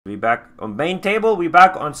We back on main table. We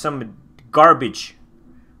back on some garbage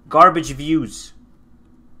views.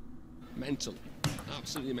 Mental,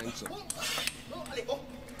 absolutely mental.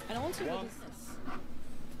 And also with this,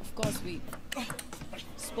 of course, we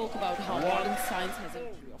spoke about how modern science has a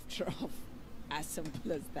history of as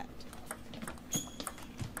simple as that.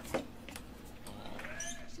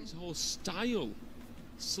 His whole style,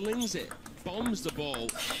 slings it, bombs the ball.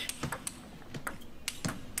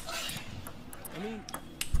 I mean,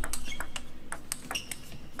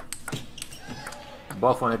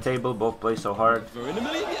 Both on the table, both play so hard. in a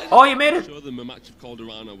million years. Oh, you made it! Show them a match of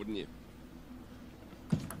Calderano, wouldn't you?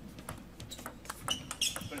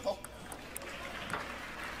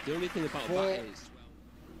 The only thing about that is,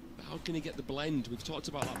 well, how can he get the blend? We've talked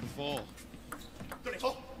about that before.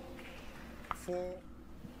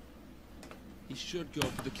 He should go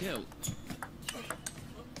for the kill.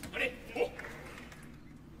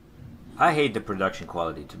 I hate the production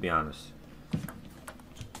quality, to be honest.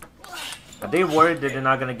 Are they worried that they're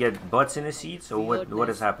not gonna get butts in the seats, or what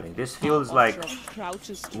is happening? This feels like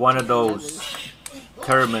one of those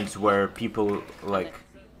tournaments where people like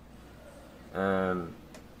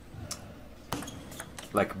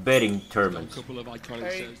betting tournaments. A couple of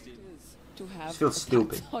iconic serves. It feels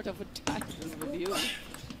stupid. Sort of a title with you.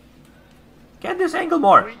 Get this angle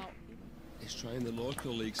more. He's trying the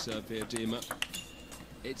local league serve here, Dima.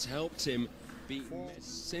 It's helped him beat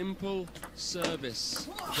simple service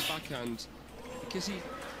at the backhand because he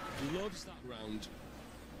loves that round.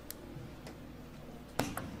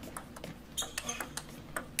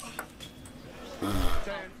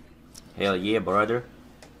 Hell yeah, brother.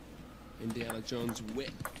 Indiana Jones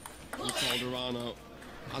whip from Calderano,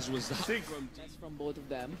 as was that From both of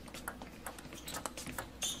them.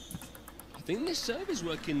 I think this serve is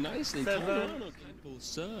working nicely. Calderano can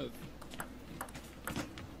serve.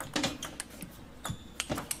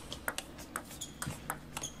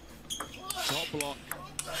 Top block.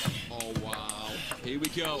 Oh wow! Here we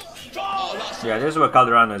go. Oh, that's Yeah, this is where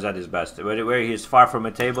Calderano is at his best, where he's far from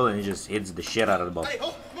a table and he just hits the shit out of the ball.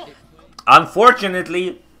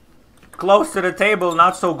 Unfortunately, close to the table,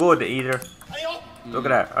 not so good either. Look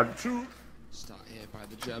at that. start here by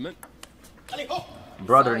the German.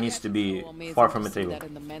 Brother needs to be far from the table. That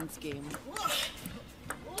in the men's game.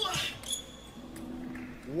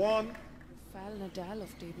 One. Rafael Nadal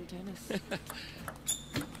of table tennis.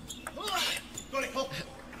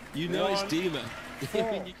 You know it's Dima.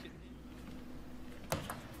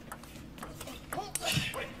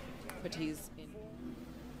 But he's in.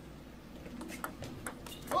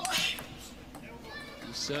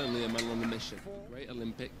 He's certainly a man on a mission. Great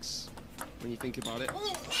Olympics, when you think about it.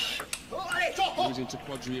 Losing to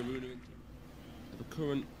Quadriarunu, the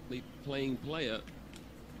currently playing player.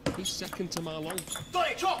 He's second to Marlon.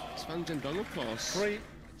 Svan Gendong, of course.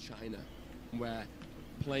 China, where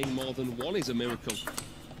playing more than one is a miracle.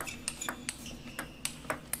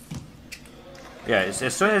 Yeah,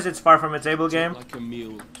 as soon as it's far from a table game, Like a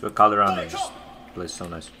mule. it's where Calderano just plays so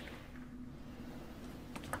nice.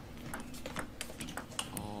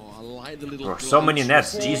 Oh, I like the little. Bro, so many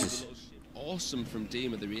glance. nets, Jesus. Awesome from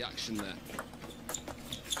Dima, the reaction there.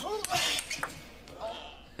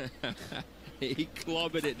 He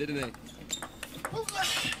clobbered it, didn't he?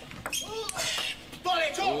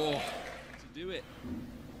 Oh, to do it.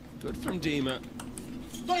 Good from Dima.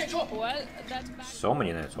 Well, that's back. So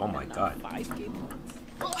many nets, oh my god. 5 game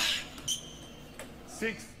points.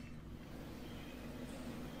 6.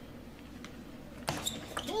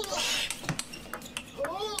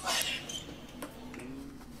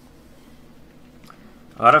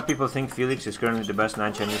 A lot of people think Felix is currently the best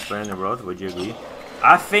non-Chinese player in the world. Would you agree?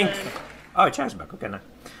 I think... Oh, Chang's back. Okay, now.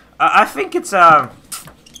 I think it's up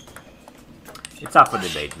for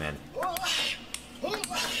debate, man.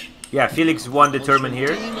 Yeah, Felix won the tournament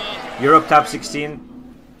here. Europe top 16.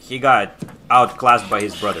 He got outclassed by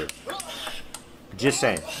his brother. Just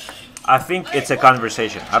saying. I think it's a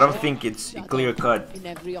conversation. I don't think it's clear cut. In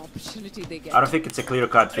every opportunity they get. I don't think it's a clear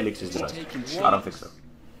cut Felix is the best. I don't think so.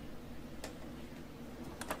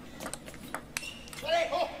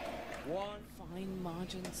 Fine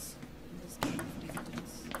margins in this game of table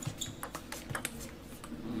tennis.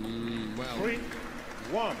 Well, 3.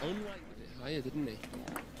 1. unlikely it higher, didn't he?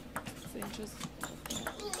 Yeah. It's interesting.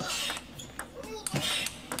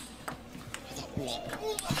 That block.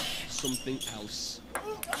 Something else.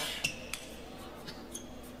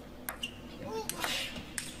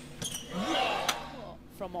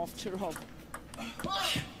 From off to Rob.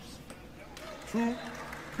 2.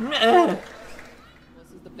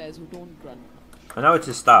 Versus the players who don't run. I know it's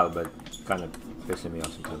his style, but kind of pissing me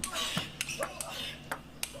off sometimes.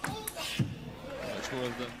 That's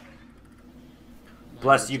one of the.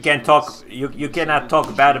 Plus, you can't talk. You cannot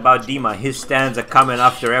talk bad about Dima. His stands are coming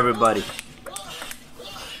after everybody.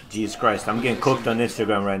 Jesus Christ, I'm getting cooked on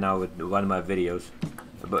Instagram right now with one of my videos,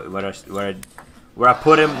 but where I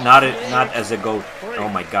put him not as a GOAT. Oh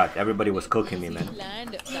my God, everybody was cooking me, man.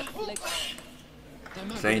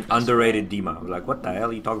 Saying underrated Dima. I'm like, what the hell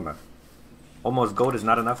are you talking about? Almost GOAT is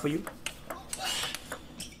not enough for you?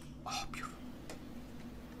 Oh, beautiful.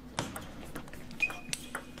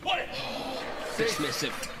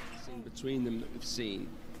 Dismissive between them that we've seen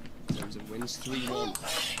in terms of wins. 3-1.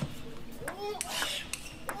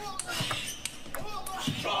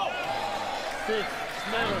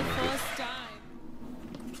 First time.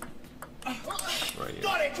 Right here.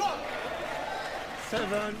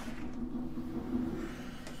 7.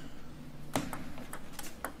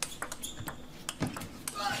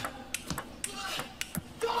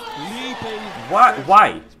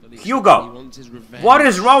 Why? Hugo, what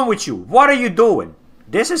is wrong with you? What are you doing?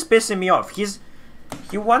 This is pissing me off. He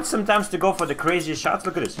wants sometimes to go for the craziest shots.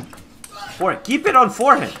 Look at this. Forehand. Keep it on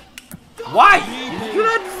forehand. Why? You're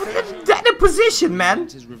not in a position, man.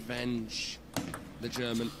 His revenge, the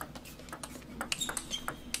German.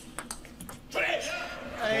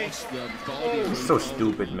 He's so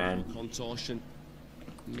stupid, man. Contortion.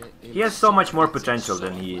 He has so much more potential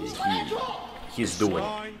than he's doing.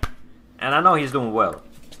 And I know he's doing well.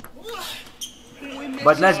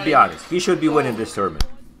 But let's be honest, he should be winning this tournament.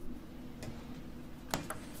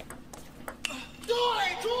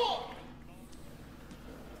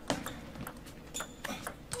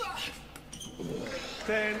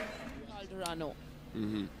 Calderano.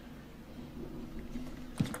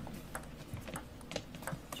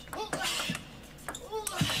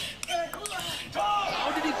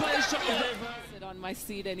 How did he play a shot with him? Sit on my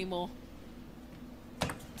seat anymore.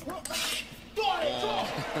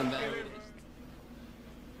 And there it is.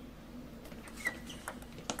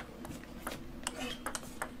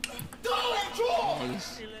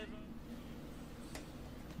 Nice.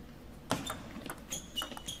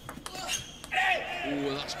 Ooh,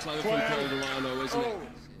 that's clever from Calderano, isn't it?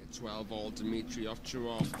 12-all Dmitry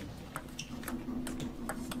Ovcharov.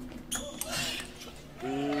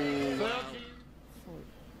 Ooh, wow.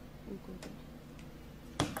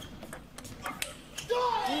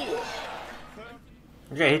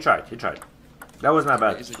 Okay, he tried. That was not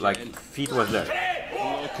bad. Like, feet was there.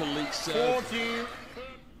 Local league serve. 40.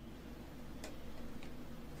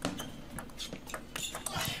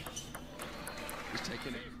 He's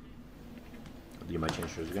taking it. You might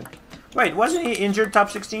change shoes again. Wait, wasn't he injured top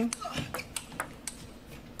 16?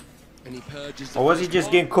 And he purges. Or was he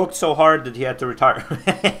just getting cooked so hard that he had to retire?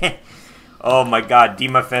 Oh my God,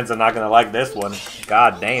 Dima fans are not gonna like this one.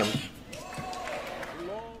 God damn.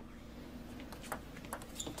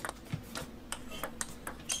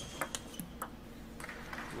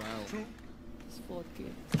 Fourth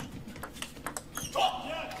game.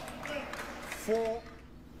 4.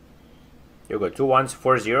 You go 2-1,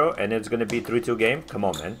 4-0, and it's gonna be 3-2 game. Come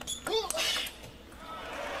on, man. 4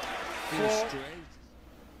 straight.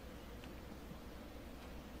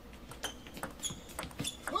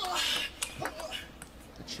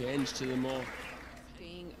 A change to the more.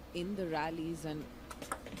 Staying in the rallies and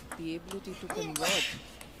the ability to convert.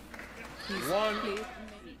 He's 1. played many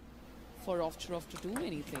for Ovcharov to do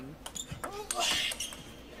anything.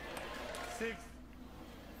 6.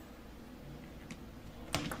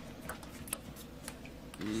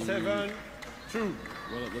 7. 2.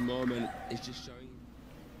 Well, at the moment, he's just showing.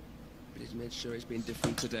 But he's made sure it's been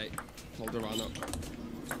different today. Calderano.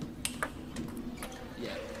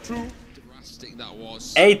 Yeah. 2. Drastic that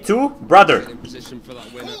was. 8-2, brother. In position for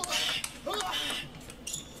that winner.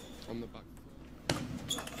 On the back.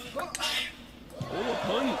 Oh, a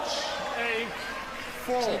punch. 8.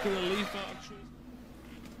 4. Taking a leaf out of trees.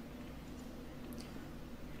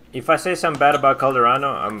 If I say something bad about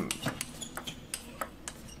Calderano,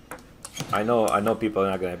 I know people are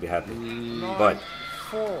not gonna be happy. But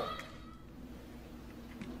 4.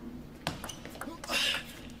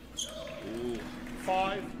 Ooh.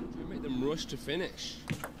 5. Make them rush to finish.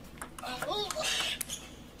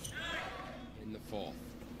 In the fourth.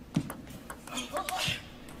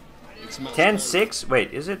 10-6.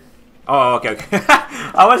 Wait, is it? Oh, okay.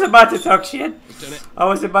 I was about to talk shit.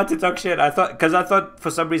 I thought for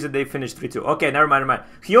some reason they finished 3-2. Okay, never mind.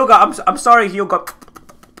 Hugo, I'm sorry, Hugo.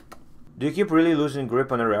 Do you keep really losing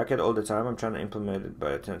grip on a racket all the time? I'm trying to implement it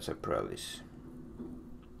by a tennis paralysis.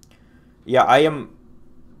 Yeah, I am.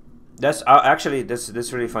 That's actually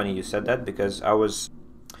that's really funny you said that, because I was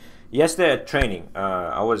yesterday at training.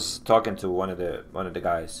 I was talking to one of the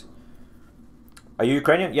guys. Are you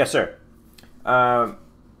Ukrainian? Yes, sir.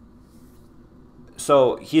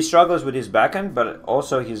 So he struggles with his backhand, but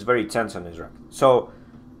also he's very tense on his racket. So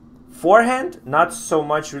forehand, not so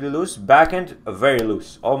much really loose. Backhand, very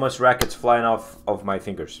loose. Almost rackets flying off of my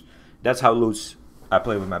fingers. That's how loose I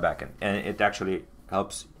play with my backhand. And it actually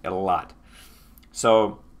helps a lot.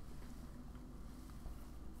 So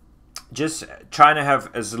just trying to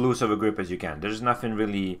have as loose of a grip as you can. There's nothing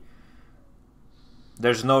really...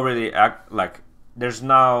 There's no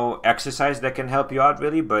exercise that can help you out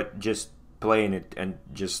really, but just playing it and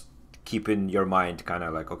just keeping your mind kind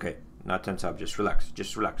of like, okay, not tense up, just relax,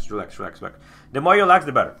 relax. The more you relax,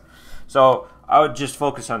 the better. So I would just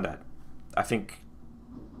focus on that. I think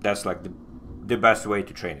that's like the best way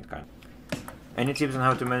to train it, kind of. Any tips on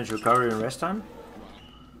how to manage recovery and rest time?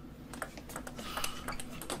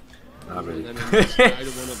 Not really.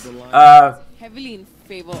 Heavily in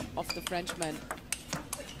favor of the Frenchman.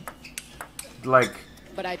 Like,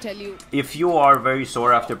 but I tell you, if you are very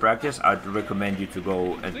sore after practice, I'd recommend you to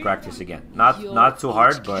go and practice again. Not too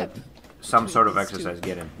hard, but some sort of exercise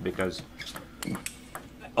get in, because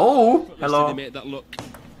hello,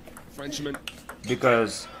 Frenchman.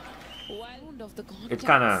 Because it's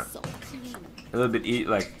kind of a little bit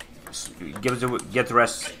like gets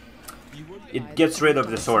rest. It gets rid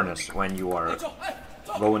of the soreness when you are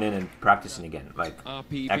going in and practicing again, like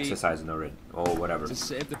exercising already or whatever.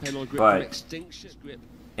 But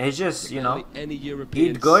it's just, you know,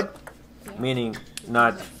 eat good, meaning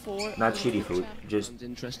not shitty food, just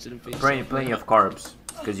plenty of carbs,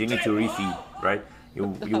 because you need to refeed, right?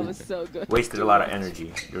 You wasted a lot of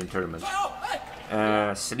energy during tournaments.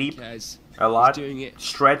 Sleep a lot,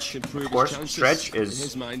 stretch, of course. Stretch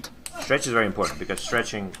is very important, because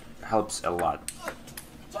stretching helps a lot,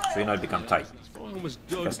 so you not become tight.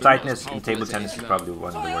 Because tightness in table tennis is probably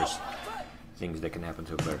one of the worst things that can happen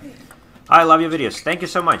to a player. I love your videos. Thank you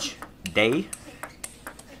so much, Day.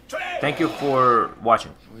 Thank you for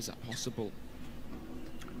watching. How is that possible?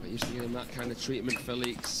 I used to give him that kind of treatment,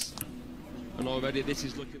 Felix. And already this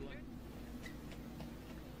is looking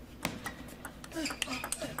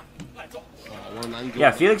like...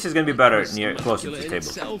 Yeah, Felix is going to be better closer to the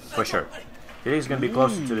table, for sure. Felix is going to be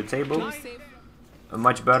closer to the table,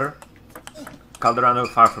 much better. Calderano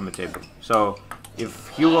far from the table. So if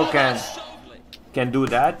Hugo can do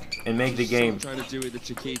that and make the game,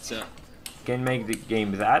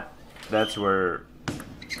 that's where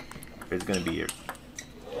it's gonna be here.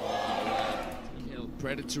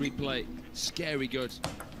 Predatory play, scary good.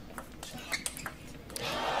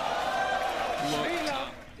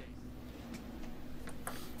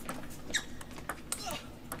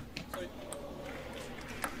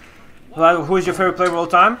 Well, who is your favorite player of all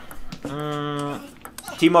time?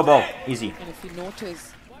 Timo Boll, easy. And if you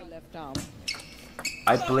notice the left arm,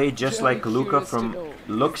 I play just like Luca from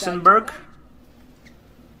Luxembourg.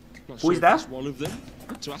 Who is that? One of them.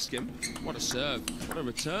 To ask him. What a serve! What a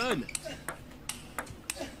return!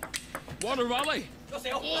 What a rally!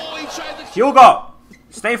 Oh, he tried the... Hugo,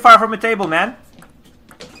 stay far from the table, man.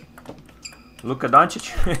 Luka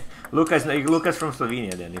Doncic. Lucas from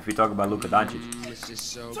Slovenia. Then, if we talk about Luka Doncic. This is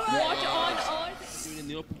so...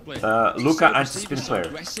 Luka anti-spin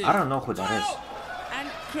player. I don't know who that is. and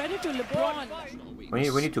credit to LeBron.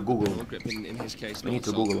 We need to Google him. In his case, We need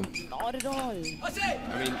to Google him. Not at all.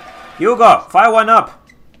 I mean, Hugo, 5-1 up.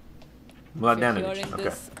 If you're VladTableTennis. hearing Okay.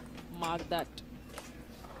 this, mark that.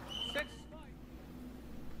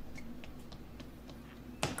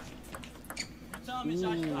 he's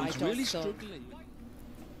really struggling.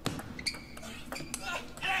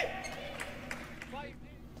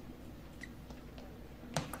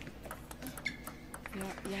 Yeah,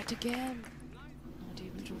 yet again. Not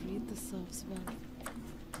able to read the serves well.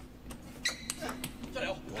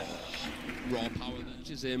 Raw power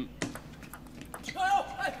that him.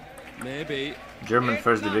 Maybe. German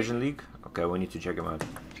First Division League. Okay, we need to check him out.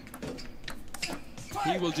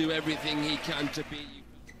 He will do everything he can to beat you.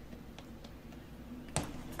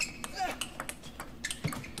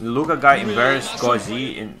 Luka guy embarrassed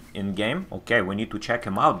Gozi in game. Okay, we need to check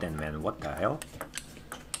him out then, man. What the hell?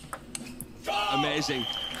 Amazing.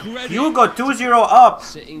 Credit. Hugo 2-0 up.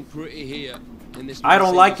 Sitting pretty here in this. I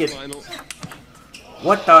don't like it. Final.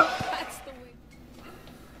 What the? That's the way.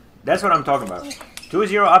 That's what I'm talking about.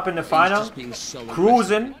 2-0 up in the final. He's just being so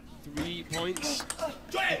Cruising. 3 points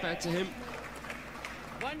compared to him.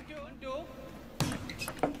 1-2.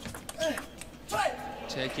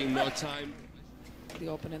 Taking more time. The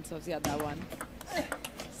opponent serves, yeah, that one.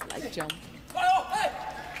 Slight jump.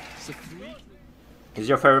 It's a free. Is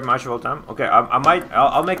your favorite match of all time? Okay,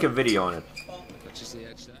 I'll make a video on it. Touches the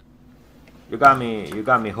edge there. You got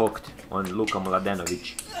me hooked on Luka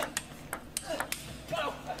Mladenovic.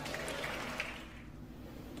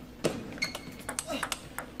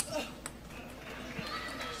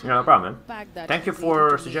 Yeah, no problem, man. Fact that Thank you he's for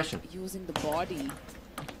able to suggestion. make using the body.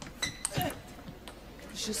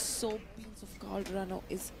 It's just so beans of Calderano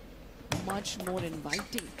is much more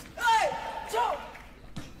inviting.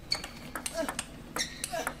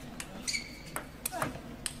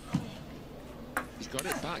 He's got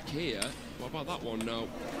it back here. What about that one? No.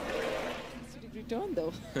 Return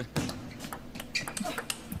though.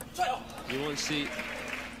 You won't see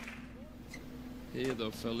here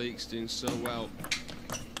though. Felix doing so well.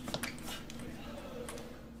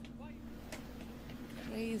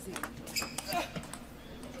 Crazy.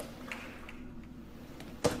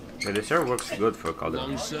 Yeah, the serve works good for Calderano.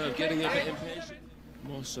 Long serve, getting a bit impatient.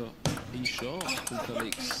 More so, he's short from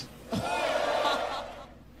Felix.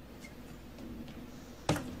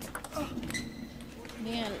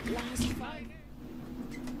 Man, last 5.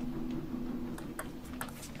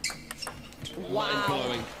 Wow.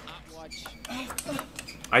 Mind-blowing. Watch.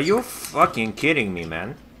 Are you fucking kidding me,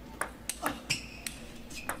 man?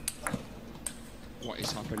 What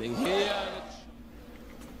is happening here?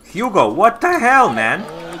 Hugo, what the hell, man?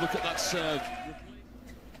 Oh, look at that serve.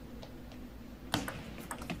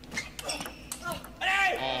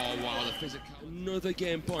 Oh, wow, the physical. Another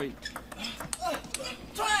game point.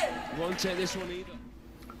 Won't take this one either.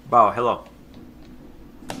 Wow, hello.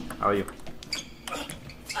 How are you? Oh,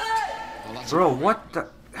 that's Bro, what the...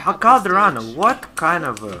 Calderano, what kind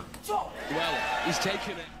of a... well, he's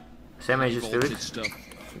taking it. Same age as Vaulted Felix? stuff.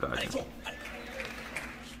 Gotcha. Different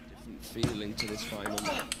feeling to this final.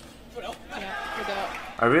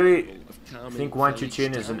 I really Of calming think Wan Felix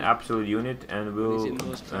Chuchin is down. an absolute unit and will in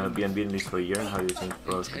those kind of be unbeaten at least for a year. And how do you think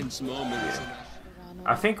pros? Tense moments.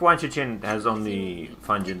 I think Wan Chuchin has only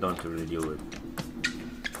Fan Jindong to really deal with.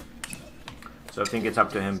 So I think it's up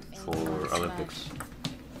to him for Olympics.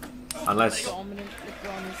 Unless Dominant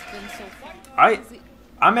LeBron has been so far.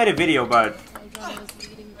 I made a video, but Calderano is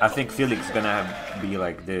leading. I think Felix is gonna be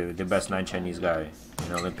like the best 9 Chinese guy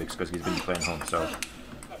in Olympics because he's been playing home. So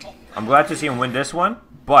I'm glad to see him win this one.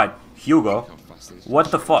 But Hugo, what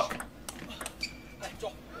the fuck?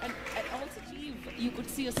 And also, you could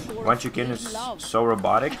see a score. Wan of Chuchin is great love. so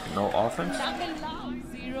robotic, no offense. Love and love.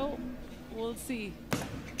 0. We'll see.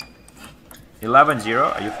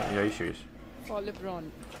 11-0. Are you serious? For LeBron.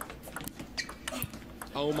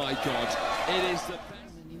 Oh my god, it is the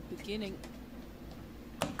best. A new beginning.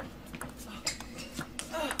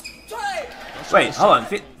 Wait, hold on.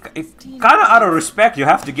 If kind of out of respect, you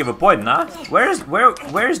have to give a point, nah? Where's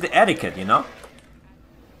the etiquette, you know?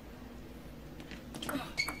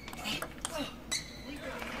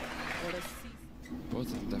 What a season. Both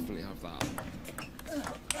of them definitely have that.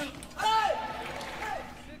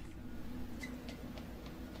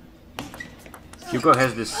 Hugo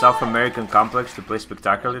has this South American complex to play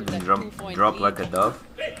spectacularly and drop like a dove.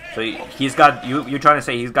 So he's got you're trying to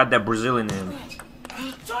say he's got that Brazilian in him.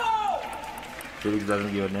 Felix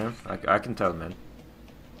doesn't give a damn. I can tell, man.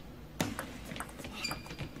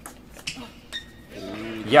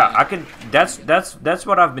 Yeah, I can. That's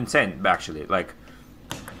what I've been saying actually. Like,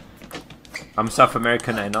 I'm South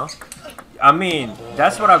American, I know. I mean,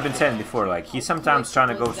 that's what I've been saying before. Like, he's sometimes trying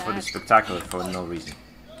to go for the spectacular for no reason.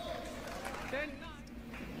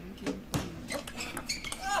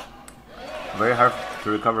 Very hard to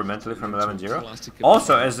recover mentally from 11-0.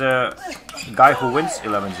 Also, as a guy who wins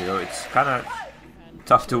 11-0, it's kind of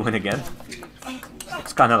tough to win again.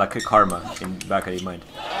 It's kind of like a karma in back of your mind.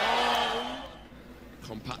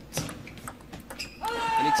 Compact.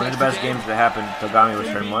 One of the best games that happened, Togami was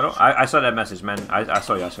Fermoto. I saw that message, man. I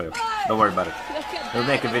saw you. Don't worry about it. We'll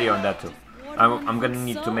make a video on that too. I'm gonna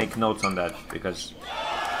need to make notes on that because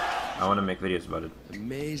I want to make videos about it.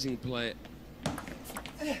 Amazing play.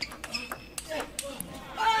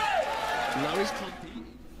 Now he's competing.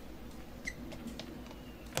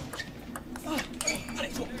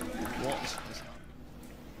 What has happened?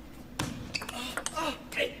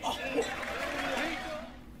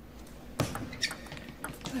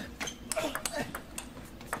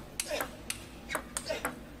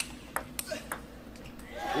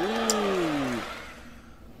 Ooh.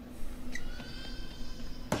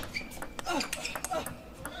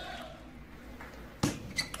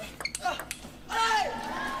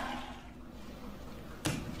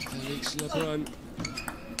 Felix LeBron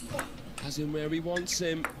has him where he wants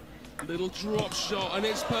him. Little drop shot and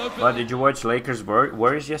it's perfect. But did you watch Lakers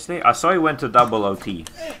Warriors yesterday? I saw he went to double OT.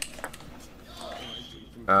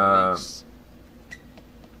 Yeah,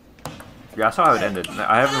 I saw how it ended.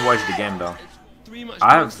 I haven't watched the game though.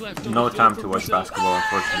 I have no time to watch basketball,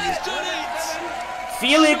 unfortunately.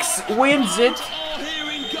 Felix wins it.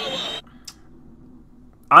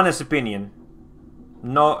 Honest opinion.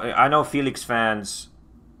 No, I know Felix fans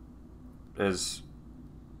is,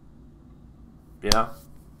 you know,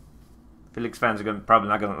 Felix fans are probably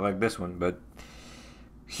not gonna like this one, but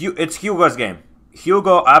it's Hugo's game.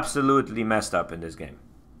 Hugo absolutely messed up in this game.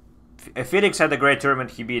 If Felix had a great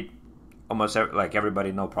tournament, he beat almost like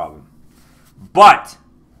everybody, no problem. But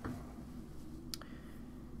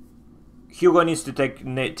Hugo needs to take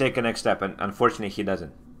a next step, and unfortunately he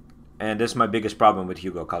doesn't. And this is my biggest problem with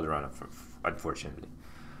Hugo Calderano, unfortunately.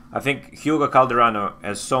 I think Hugo Calderano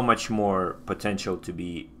has so much more potential to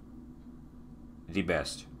be the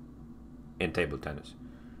best in table tennis.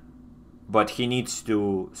 But he needs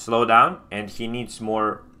to slow down, and he needs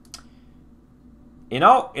more, you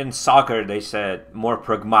know, in soccer they said more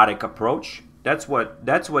pragmatic approach. That's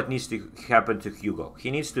what needs to happen to Hugo.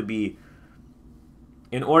 He needs to be,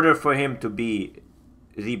 in order for him to be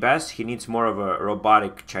the best, he needs more of a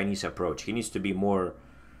robotic Chinese approach. He needs to be more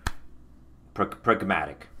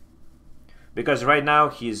pragmatic. Because right now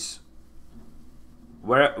he's,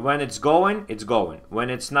 when it's going, it's going. When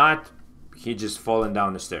it's not, he's just falling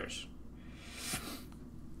down the stairs.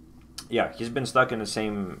 Yeah, he's been stuck in the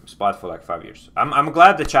same spot for like 5 years. I'm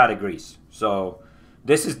glad the chat agrees. So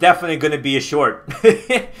this is definitely going to be a short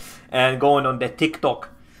and going on the TikTok.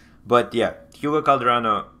 But yeah, Hugo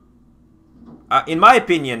Calderano, in my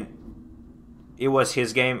opinion, it was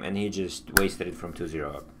his game and he just wasted it from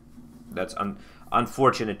 2-0 up. That's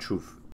unfortunate truth.